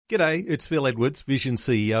G'day, it's Phil Edwards, Vision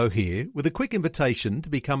CEO here, with a quick invitation to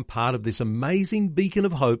become part of this amazing beacon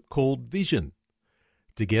of hope called Vision.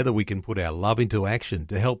 Together we can put our love into action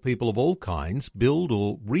to help people of all kinds build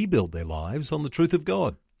or rebuild their lives on the truth of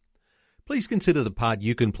God. Please consider the part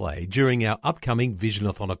you can play during our upcoming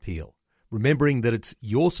Visionathon appeal, remembering that it's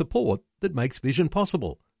your support that makes Vision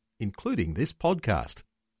possible, including this podcast.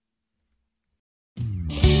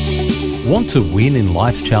 Want to win in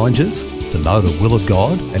life's challenges? To know the will of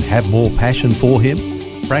God and have more passion for Him?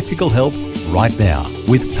 Practical help right now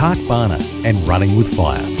with Tak Bhana and Running with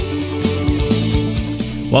Fire.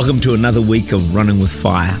 Welcome to another week of Running with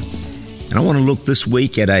Fire. And I want to look this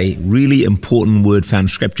week at a really important word found in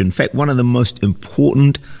Scripture. In fact, one of the most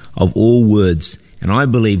important of all words, and I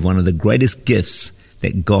believe one of the greatest gifts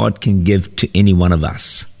that God can give to any one of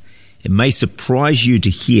us. It may surprise you to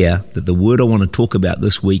hear that the word I want to talk about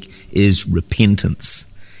this week is repentance.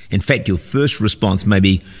 In fact, your first response may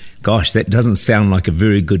be, gosh, that doesn't sound like a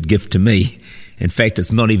very good gift to me. In fact,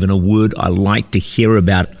 it's not even a word I like to hear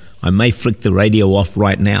about. I may flick the radio off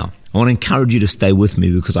right now. I want to encourage you to stay with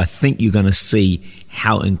me because I think you're going to see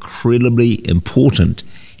how incredibly important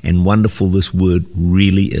and wonderful this word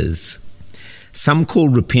really is. Some call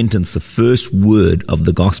repentance the first word of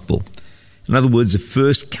the gospel. In other words, the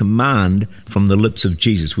first command from the lips of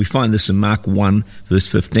Jesus. We find this in Mark 1, verse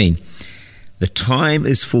 15. The time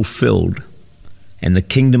is fulfilled and the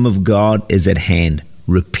kingdom of God is at hand.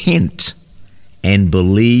 Repent and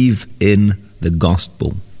believe in the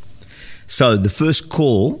gospel. So the first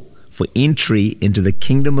call for entry into the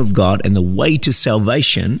kingdom of God and the way to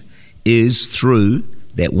salvation is through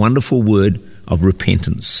that wonderful word of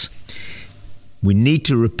repentance. We need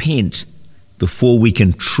to repent before we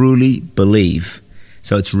can truly believe.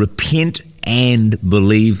 So it's repent and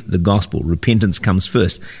believe the gospel. Repentance comes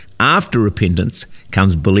first. After repentance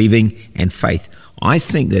comes believing and faith. I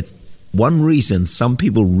think that one reason some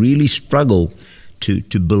people really struggle to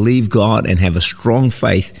believe God and have a strong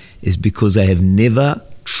faith is because they have never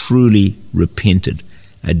truly repented,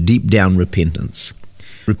 a deep down repentance.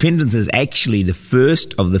 Repentance is actually the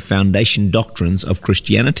first of the foundation doctrines of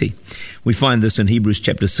Christianity. We find this in Hebrews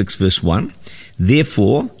chapter 6, verse 1.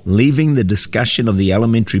 Therefore, leaving the discussion of the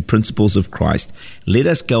elementary principles of Christ, let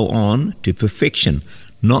us go on to perfection,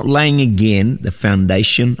 not laying again the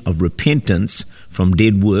foundation of repentance from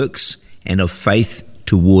dead works and of faith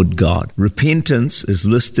toward God. Repentance is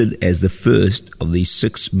listed as the first of these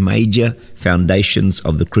 6 major foundations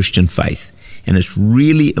of the Christian faith. And it's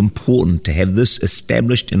really important to have this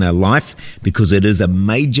established in our life because it is a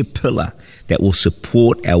major pillar that will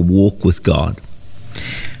support our walk with God.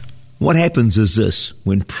 What happens is this: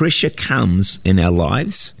 when pressure comes in our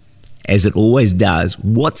lives, as it always does,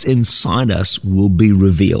 what's inside us will be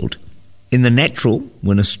revealed. In the natural,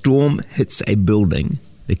 when a storm hits a building,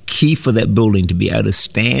 the key for that building to be able to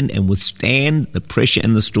stand and withstand the pressure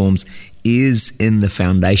and the storms is in the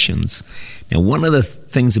foundations. Now, one of the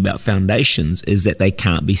things about foundations is that they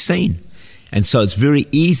can't be seen. And so it's very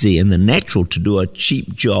easy in the natural to do a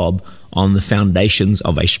cheap job on the foundations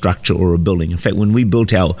of a structure or a building. In fact, when we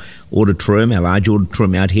built our auditorium, our large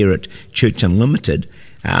auditorium out here at Church Unlimited,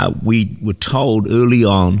 we were told early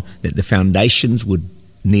on that the foundations would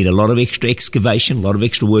need a lot of extra excavation, a lot of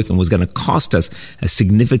extra work, and was going to cost us a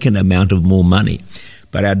significant amount of more money.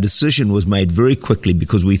 But our decision was made very quickly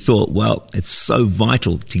because we thought, well, it's so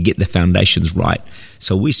vital to get the foundations right.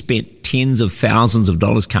 So we spent tens of thousands of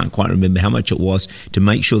dollars, can't quite remember how much it was, to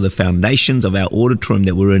make sure the foundations of our auditorium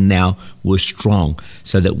that we're in now were strong,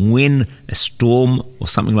 so that when a storm or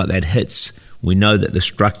something like that hits, we know that the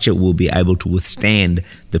structure will be able to withstand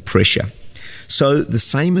the pressure. So the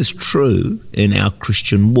same is true in our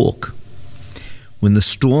Christian walk. When the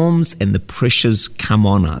storms and the pressures come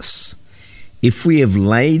on us, if we have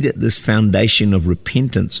laid this foundation of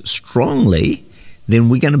repentance strongly, then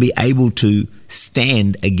we're going to be able to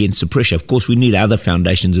stand against the pressure. Of course, we need other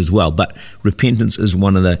foundations as well, but repentance is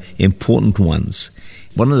one of the important ones.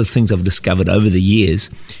 One of the things I've discovered over the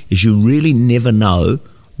years is you really never know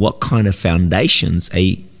what kind of foundations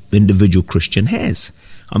a individual Christian has.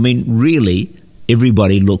 I mean, really,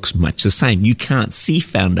 everybody looks much the same. You can't see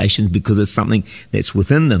foundations because it's something that's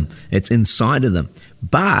within them, it's inside of them.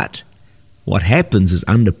 But what happens is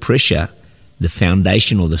under pressure, the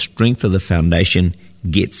foundation or the strength of the foundation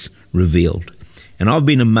gets revealed. And I've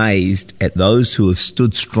been amazed at those who have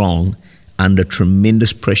stood strong under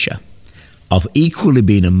tremendous pressure. I've equally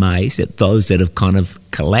been amazed at those that have kind of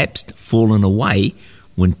collapsed, fallen away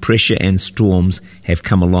when pressure and storms have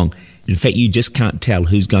come along. In fact, you just can't tell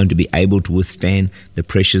who's going to be able to withstand the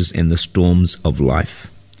pressures and the storms of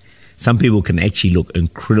life. Some people can actually look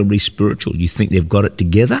incredibly spiritual. You think they've got it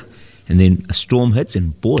together, and then a storm hits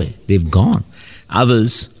and boy, they've gone.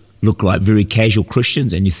 Others look like very casual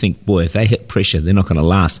Christians, and you think, boy, if they hit pressure, they're not going to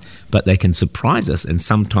last. But they can surprise us, and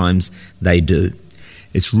sometimes they do.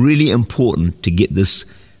 It's really important to get this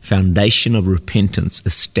foundation of repentance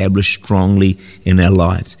established strongly in our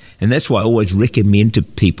lives. And that's why I always recommend to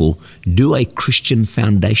people, do a Christian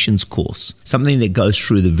foundations course, something that goes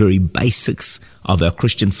through the very basics of our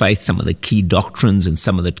Christian faith, some of the key doctrines and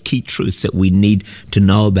some of the key truths that we need to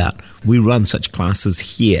know about. We run such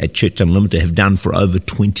classes here at Church Unlimited, have done for over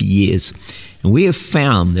 20 years. And we have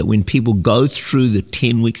found that when people go through the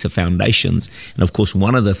 10 weeks of foundations, and of course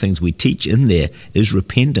one of the things we teach in there is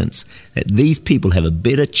repentance, that these people have a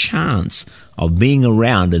better chance of being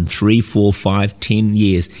around in 3, 4, 5, 10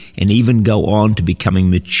 years and even go on to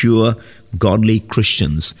becoming mature, godly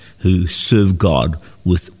Christians who serve God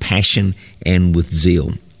with passion and with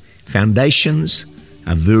zeal. Foundations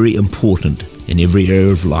are very important in every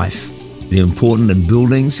area of life. They're important in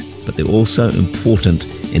buildings, but they're also important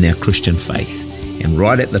in our Christian faith. And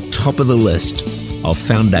right at the top of the list of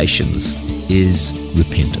foundations is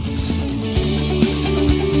repentance.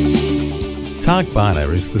 Tak Bhana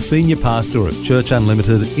is the Senior Pastor of Church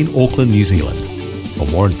Unlimited in Auckland, New Zealand. For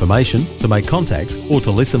more information, to make contact or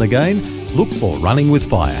to listen again, look for Running with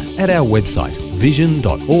Fire at our website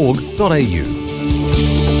vision.org.au.